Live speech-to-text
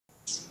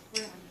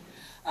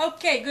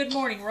Okay, good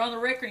morning. We're on the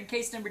record in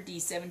case number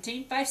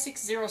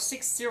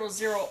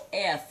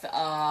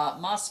D17-560600F.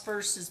 Moss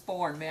versus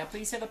Bourne. May I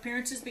please have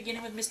appearances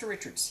beginning with Mr.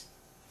 Richards?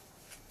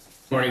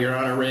 Morning, Your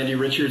Honor. Randy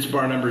Richards,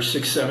 bar number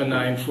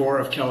 6794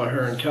 of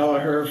Kelleher and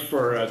Kelleher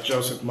for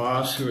Joseph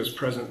Moss, who is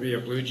present via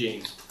Blue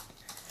Jeans.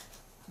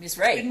 Ms.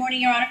 Ray. Good morning,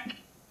 Your Honor.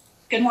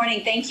 Good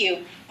morning, thank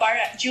you.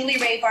 Julie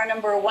Ray, bar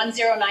number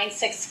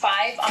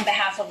 10965, on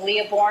behalf of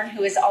Leah Bourne,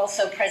 who is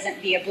also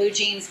present via Blue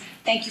Jeans.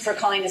 Thank you for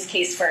calling this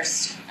case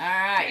first. All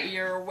right,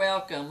 you're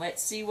welcome.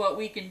 Let's see what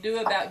we can do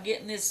about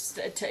getting this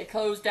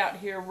closed out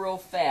here real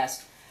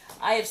fast.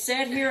 I have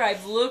sat here,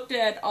 I've looked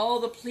at all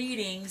the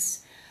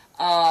pleadings.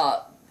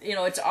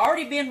 It's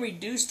already been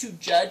reduced to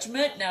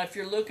judgment. Now, if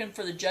you're looking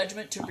for the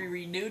judgment to be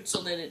renewed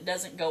so that it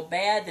doesn't go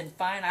bad, then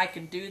fine, I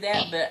can do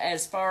that. But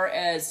as far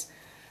as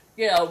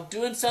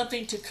doing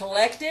something to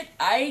collect it,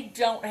 I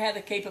don't have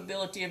the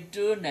capability of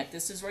doing that.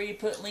 This is where you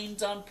put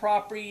liens on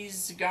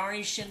properties,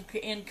 garnish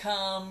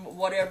income,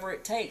 whatever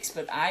it takes.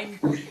 But I'm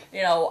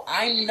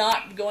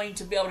not going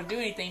to be able to do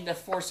anything to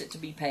force it to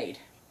be paid.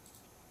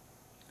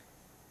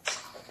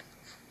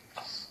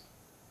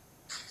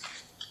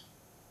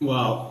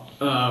 Well,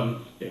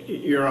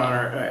 Your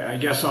Honor, I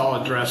guess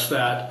I'll address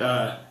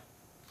that.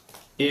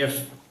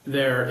 If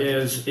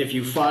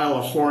you file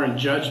a foreign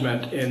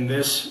judgment in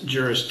this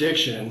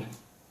jurisdiction,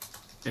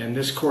 and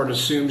this court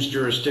assumes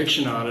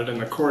jurisdiction on it,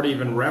 and the court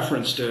even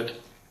referenced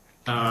it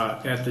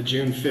at the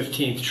June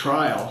 15th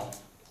trial,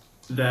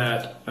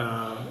 that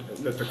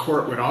the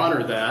court would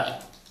honor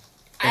that.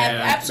 And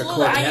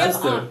absolutely, the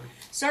court has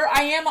Sir,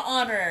 I am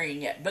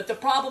honoring it, but the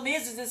problem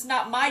is it's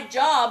not my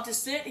job to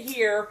sit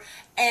here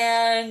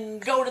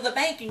and go to the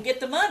bank and get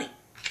the money.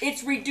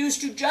 It's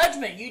reduced to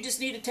judgment. You just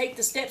need to take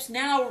the steps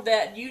now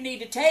that you need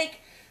to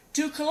take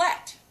to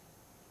collect.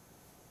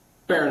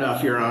 Fair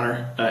enough, Your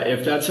Honor.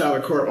 If that's how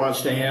the court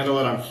wants to handle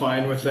it, I'm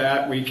fine with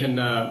that. We can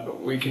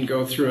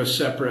go through a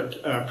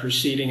separate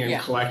proceeding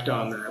and collect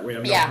on that. We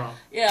have no problem.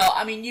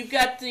 You've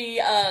got the.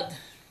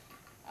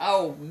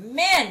 Oh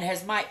man,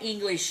 has my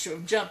English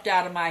jumped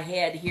out of my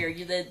head here?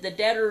 The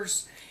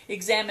debtor's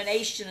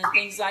examination and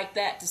things like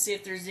that to see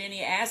if there's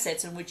any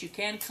assets in which you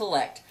can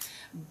collect.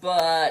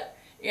 But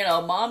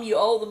Mom, you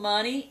owe the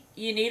money.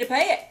 You need to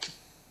pay it.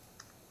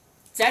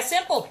 It's that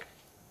simple.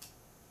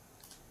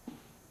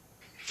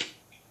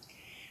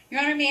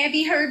 Your Honor, may I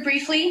be heard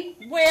briefly?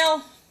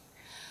 Well,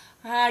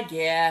 I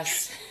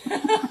guess.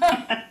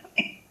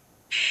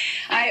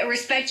 I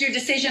respect your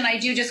decision. I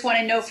do just want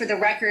to note for the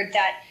record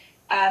that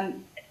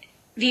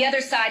the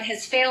other side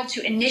has failed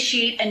to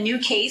initiate a new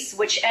case,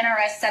 which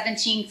NRS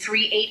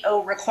 17380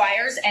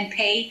 requires, and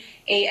pay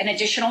an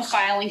additional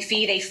filing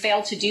fee. They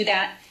failed to do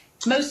that.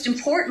 Most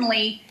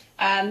importantly,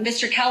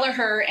 Mr.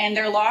 Kelleher and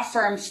their law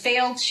firm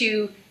failed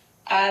to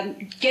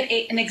get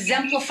an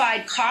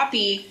exemplified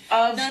copy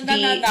of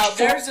No.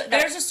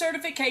 There's a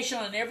certification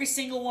on every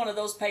single one of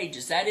those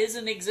pages. That is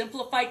an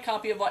exemplified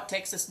copy of what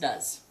Texas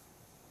does.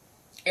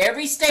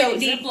 Every state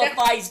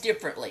exemplifies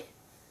differently.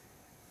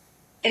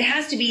 It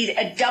has to be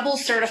a double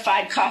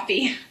certified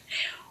copy.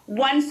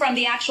 One from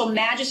the actual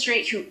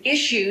magistrate who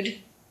issued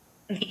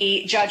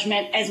the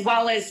judgment, as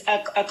well as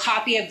a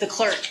copy of the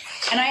clerk.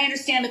 And I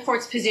understand the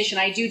court's position.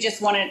 I do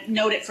just want to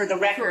note it for the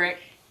record.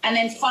 Correct. And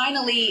then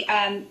finally,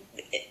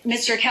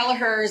 Mr.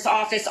 Kelleher's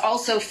office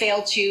also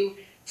failed to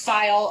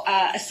file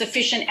a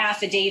sufficient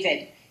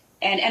affidavit.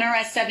 And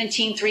NRS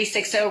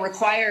 17360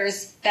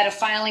 requires that a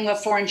filing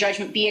of foreign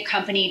judgment be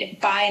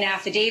accompanied by an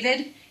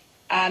affidavit.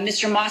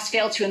 Mr. Moss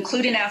failed to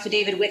include an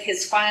affidavit with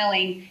his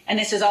filing, and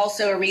this is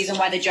also a reason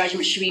why the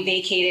judgment should be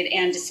vacated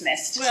and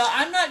dismissed. Well,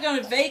 I'm not going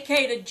to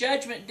vacate a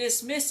judgment,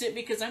 dismiss it,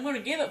 because I'm going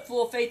to give it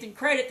full faith and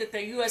credit that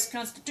the U.S.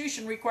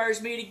 Constitution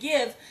requires me to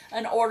give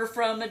an order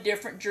from a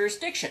different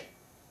jurisdiction.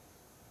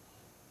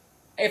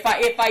 If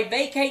I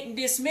vacate and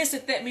dismiss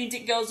it, that means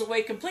it goes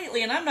away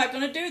completely, and I'm not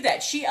going to do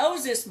that. She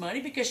owes this money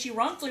because she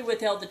wrongfully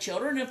withheld the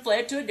children and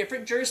fled to a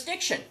different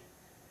jurisdiction.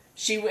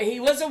 He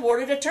was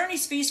awarded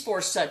attorney's fees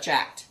for such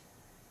act.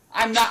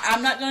 I'm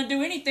not going to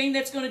do anything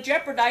that's going to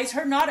jeopardize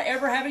her not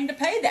ever having to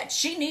pay that.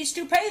 She needs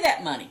to pay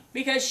that money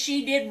because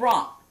she did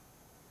wrong.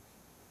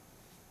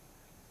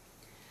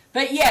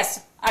 But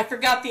yes, I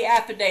forgot the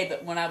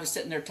affidavit when I was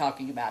sitting there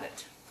talking about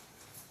it.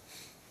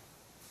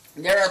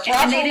 There are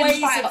proper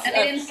ways they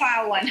didn't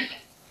file one.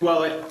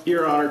 Well,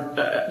 Your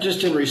Honor,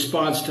 just in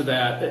response to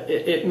that,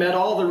 it met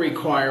all the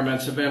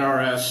requirements of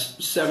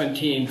NRS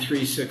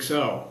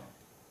 17360.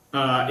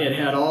 It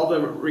had all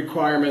the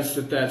requirements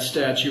that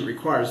statute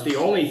requires. The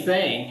only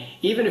thing,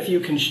 even if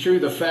you construe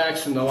the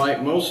facts in the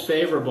light most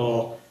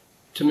favorable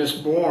to Ms.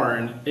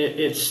 Bourne,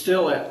 it's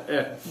still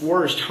at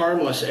worst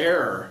harmless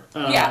error.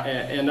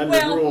 And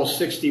under Rule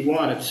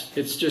 61,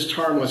 it's just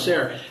harmless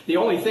error. The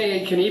only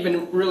thing it can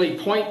even really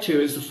point to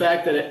is the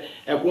fact that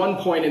at one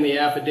point in the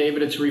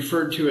affidavit it's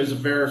referred to as a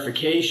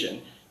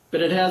verification.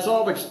 But it has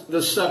all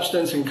the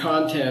substance and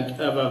content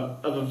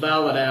of a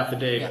valid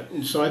affidavit.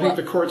 And so I think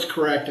the court's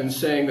correct in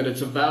saying that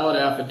it's a valid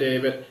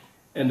affidavit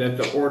and that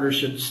the order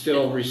should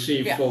still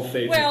receive full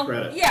faith and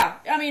credit. Yeah,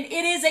 I mean,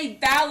 it is a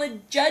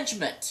valid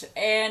judgment,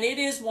 and it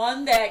is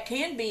one that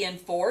can be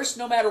enforced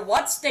no matter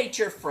what state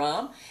you're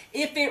from.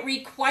 If it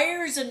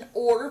requires an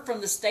order from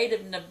the state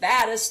of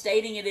Nevada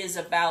stating it is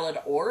a valid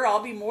order,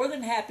 I'll be more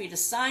than happy to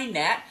sign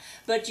that.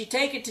 But you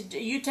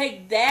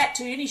take that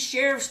to any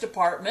sheriff's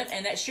department,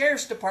 and that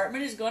sheriff's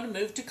department is going to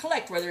move to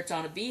collect, whether it's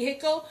on a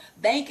vehicle,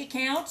 bank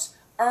accounts,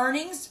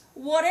 earnings,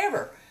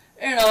 whatever.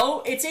 You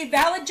know, it's a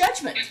valid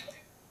judgment.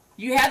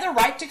 You have the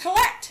right to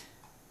collect.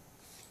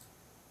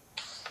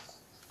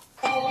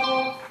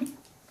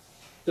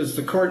 Does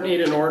the court need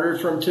an order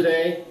from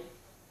today?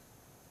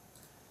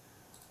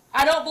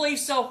 I don't believe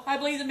so. I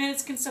believe the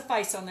minutes can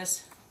suffice on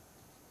this.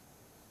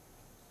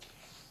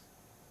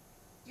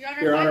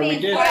 Your Honor, we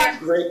did.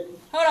 Great.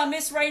 Hold on,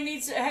 Miss Ray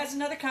has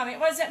another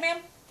comment. What is that, ma'am?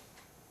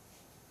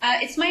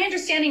 It's my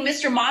understanding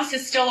Mr. Moss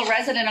is still a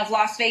resident of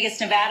Las Vegas,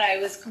 Nevada. I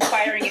was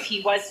inquiring if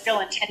he was still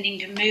intending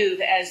to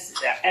move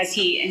as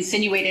he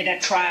insinuated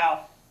at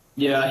trial.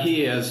 Yeah,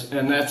 he is,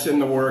 and that's in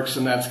the works,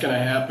 and that's going to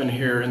happen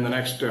here in the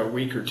next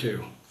week or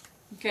two.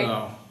 Okay.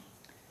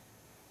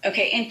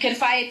 Okay, and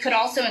if I could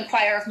also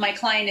inquire if my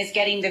client is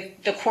getting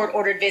the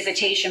court-ordered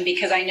visitation,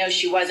 because I know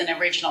she wasn't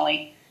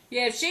originally.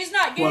 Yeah, if she's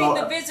not getting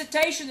the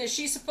visitation that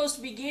she's supposed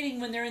to be getting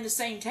when they're in the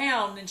same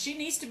town, then she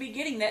needs to be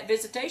getting that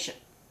visitation.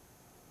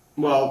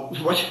 Well,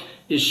 what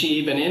is she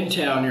even in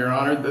town, Your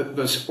Honor?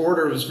 The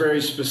order was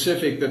very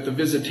specific that the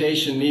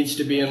visitation needs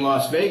to be in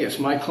Las Vegas.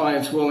 My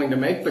client's willing to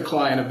make the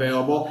client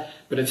available,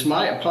 but it's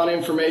upon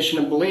information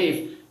and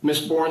belief, Miss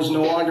Bourne's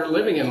no longer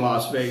living in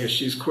Las Vegas.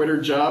 She's quit her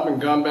job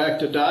and gone back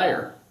to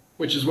Dyer,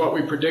 which is what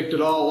we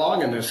predicted all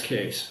along in this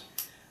case.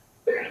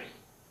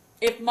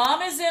 If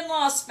Mom is in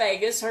Las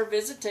Vegas, her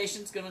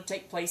visitation is going to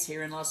take place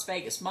here in Las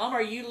Vegas. Mom,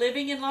 are you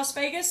living in Las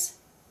Vegas?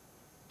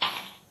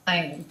 I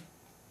am.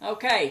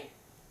 Okay.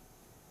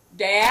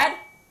 Dad,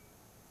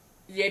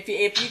 if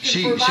you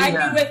can provide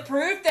me with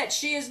proof that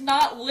she is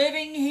not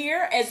living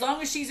here, as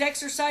long as she's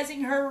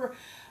exercising her,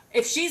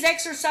 if she's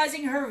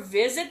exercising her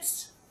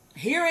visits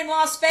here in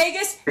Las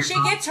Vegas, she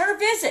gets her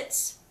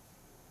visits.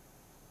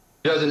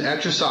 She doesn't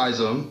exercise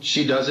them.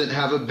 She doesn't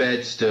have a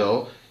bed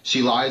still.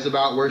 She lies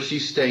about where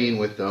she's staying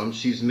with them.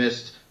 She's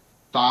missed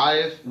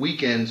 5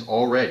 weekends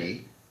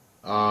already.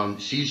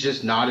 She's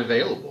just not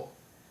available.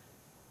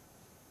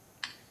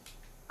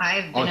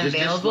 I've been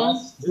available.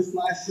 Just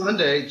last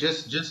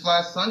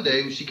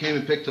Sunday, she came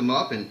and picked him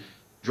up and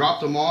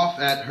dropped him off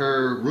at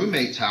her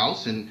roommate's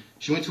house, and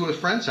she went to a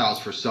friend's house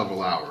for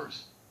several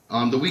hours.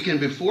 The weekend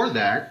before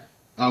that,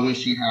 when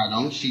she had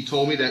him, she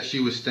told me that she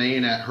was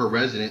staying at her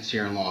residence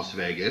here in Las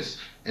Vegas,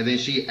 and then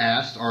she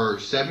asked our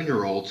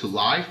 7-year-old to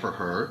lie for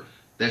her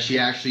that she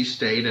actually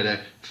stayed at a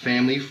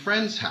family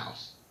friend's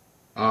house.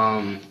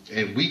 And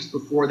weeks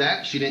before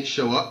that, she didn't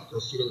show up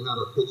because she didn't have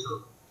a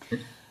picture.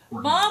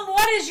 Mom,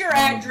 what is your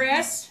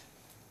address?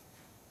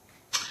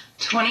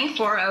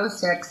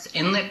 2406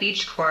 Inlet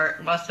Beach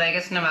Court, Las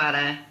Vegas,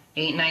 Nevada,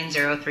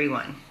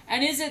 89031.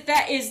 And is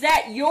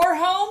that your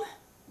home?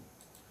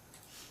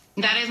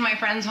 That is my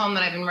friend's home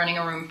that I've been renting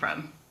a room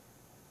from.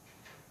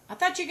 I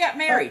thought you got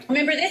married.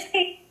 Remember, this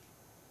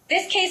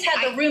case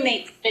had the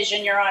roommate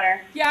provision, Your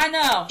Honor. Yeah, I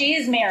know. She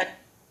is married.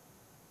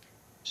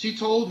 She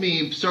told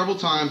me several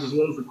times, as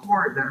well as the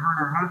court, that her and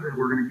her husband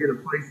were going to get a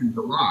place in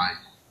July.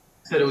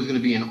 Said it was going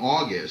to be in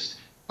August.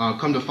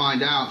 Come to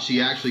find out, she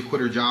actually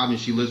quit her job and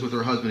she lives with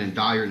her husband in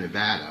Dyer,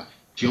 Nevada.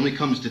 She only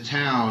comes to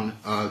town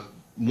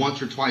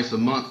once or twice a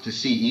month to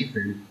see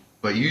Ethan,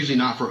 but usually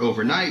not for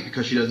overnight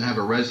because she doesn't have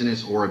a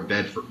residence or a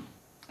bed for him.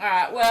 All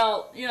right,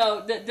 well, you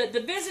know,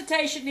 the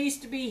visitation needs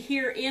to be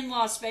here in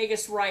Las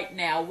Vegas right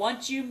now.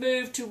 Once you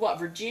move to what,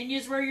 Virginia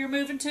is where you're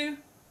moving to?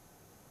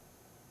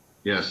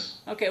 Yes.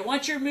 Okay,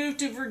 once you're moved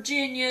to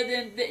Virginia,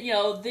 then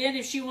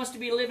if she wants to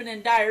be living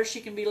in Dyer, she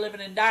can be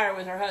living in Dyer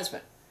with her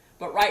husband.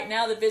 But right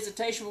now, the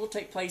visitation will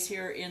take place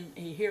here in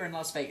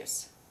Las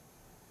Vegas.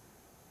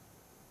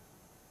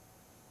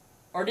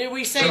 Or did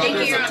we say the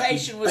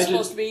visitation was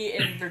supposed to be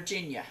in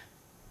Virginia?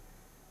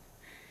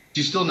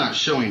 She's still not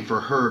showing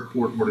for her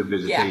court-ordered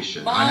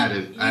visitation.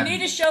 Yeah. Mom, you need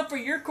to show for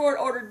your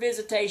court-ordered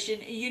visitation.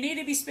 You need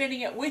to be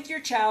spending it with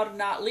your child and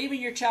not leaving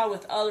your child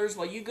with others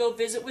while you go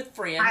visit with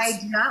friends. I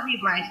do not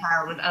leave my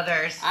child with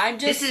others. I'm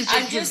just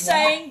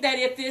saying that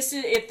if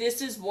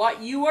this is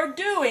what you are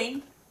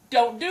doing,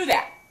 don't do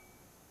that.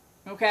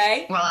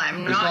 Okay? Well,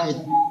 I'm not.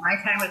 My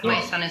time with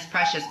my son is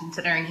precious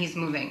considering he's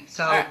moving.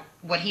 So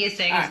what he is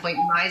saying is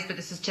blatant lies, but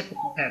this is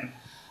typical of him.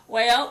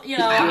 Well,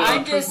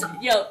 I'm just,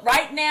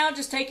 right now,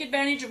 just take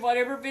advantage of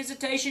whatever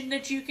visitation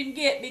that you can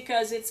get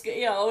because it's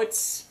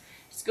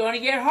going to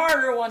get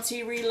harder once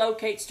he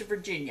relocates to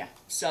Virginia.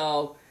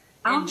 So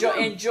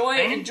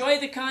enjoy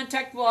the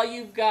contact while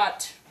you've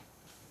got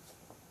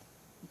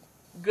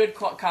good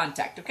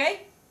contact. Okay?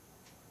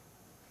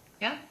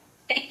 Yeah.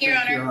 Thank you,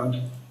 Your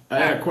Honor. I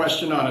had a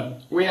question on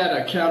it. We had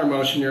a counter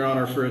motion, Your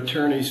Honor, for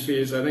attorney's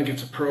fees. I think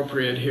it's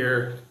appropriate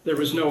here. There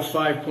was no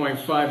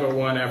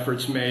 5.501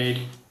 efforts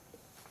made.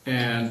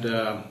 And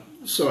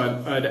so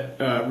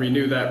I'd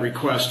renew that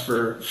request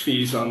for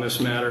fees on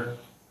this matter.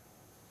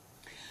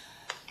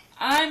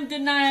 I'm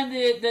denying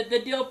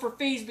the deal for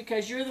fees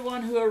because you're the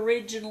one who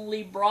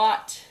originally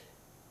brought.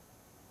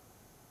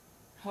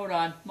 Hold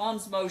on,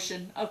 Mom's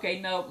motion. Okay,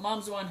 no,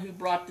 Mom's the one who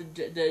brought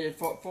the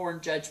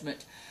foreign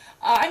judgment.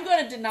 I'm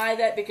going to deny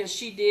that because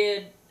she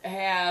did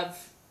have,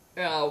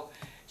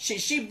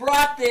 she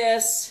brought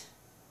this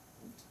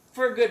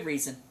for a good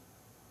reason.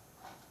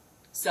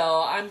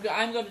 So I'm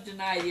going to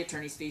deny the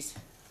attorney's fees.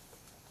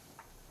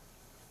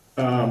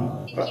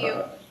 Thank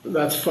you.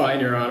 That's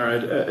fine, Your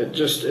Honor.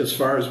 Just as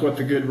far as what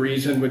the good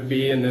reason would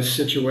be in this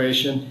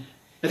situation,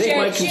 I think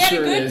my concern is... She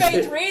had a good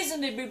faith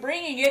reason to be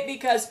bringing it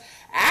because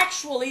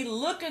actually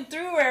looking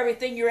through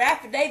everything, your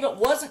affidavit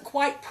wasn't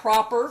quite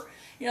proper.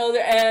 You know,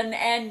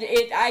 and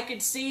I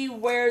could see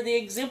where the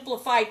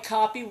exemplified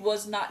copy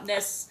was not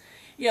necessary.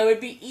 You know,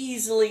 it'd be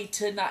easily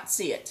to not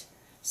see it.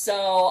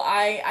 So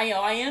I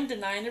am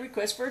denying the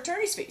request for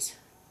attorney's fees.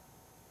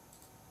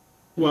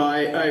 Well, I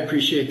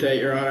appreciate that,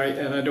 Your Honor,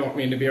 and I don't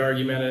mean to be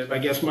argumentative. I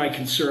guess my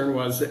concern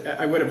was that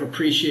I would have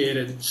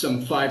appreciated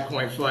some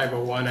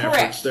 5.501 efforts.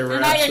 Correct, There were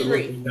and I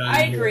absolutely agree. none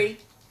I here. agree.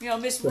 You know,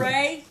 Miss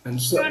Ray. And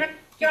so,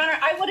 Your Honor,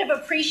 I would have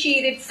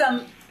appreciated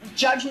some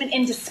judgment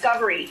in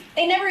discovery.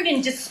 They never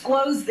even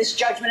disclosed this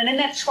judgment, and in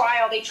that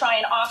trial, they try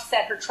and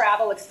offset her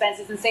travel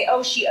expenses and say,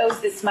 "Oh, she owes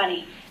this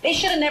money." They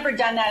should have never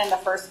done that in the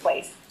first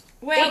place.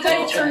 Well, they could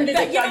have turned the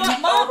but you know what,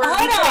 judgment Mom, over. We hold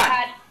could have on.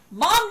 had-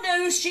 Mom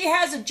knew she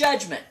has a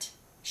judgment.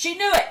 She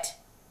knew it.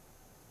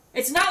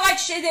 It's not like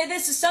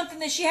this is something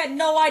that she had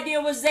no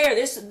idea was there.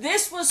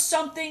 This was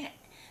something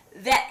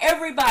that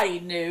everybody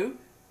knew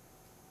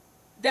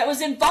that was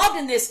involved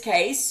in this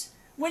case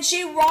when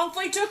she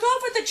wrongfully took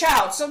over the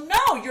child. So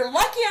no, you're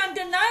lucky I'm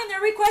denying their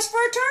request for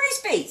attorney's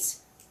fees.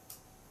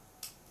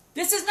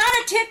 This is not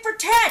a tit for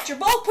tat. You're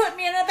both putting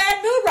me in a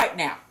bad mood right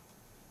now.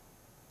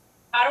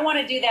 I don't want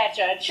to do that,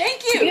 Judge.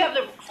 Thank you. You have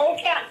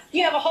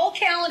a whole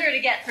calendar to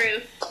get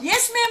through.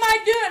 Yes, ma'am, I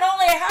do, and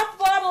only a half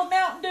bottle of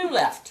Mountain Dew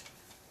left.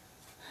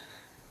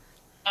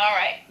 All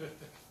right.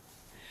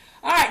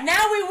 All right,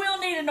 now we will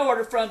need an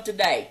order from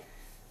today.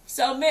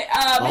 So,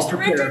 Mr.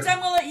 prepare. Richards, I'm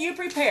going to let you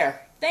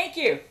prepare. Thank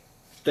you.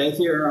 thank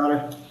you, Your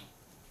Honor.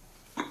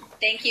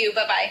 Thank you.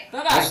 Bye-bye.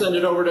 I'll Bye-bye. send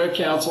it over to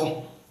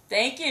counsel.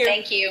 Thank you.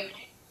 Thank you.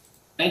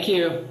 Thank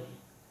you.